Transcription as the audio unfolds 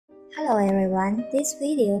Hello everyone, this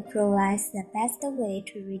video provides the best way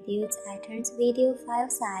to reduce iTunes video file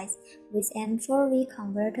size with M4V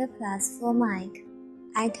Converter Plus for Mac.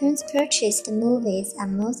 iTunes purchased movies are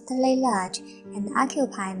mostly large and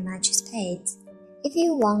occupy much space. If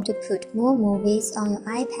you want to put more movies on your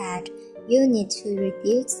iPad, you need to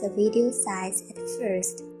reduce the video size at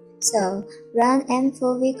first. So, run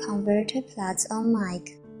M4V Converter Plus on Mac.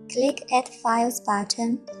 Click Add Files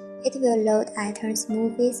button. It will load iTunes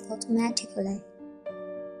movies automatically.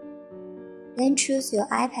 Then choose your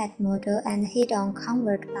iPad model and hit on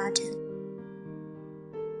Convert button.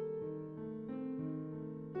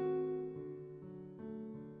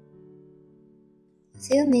 A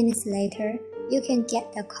few minutes later, you can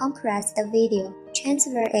get the compressed video.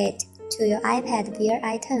 Transfer it to your iPad via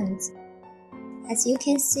iTunes. As you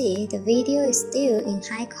can see, the video is still in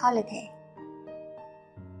high quality.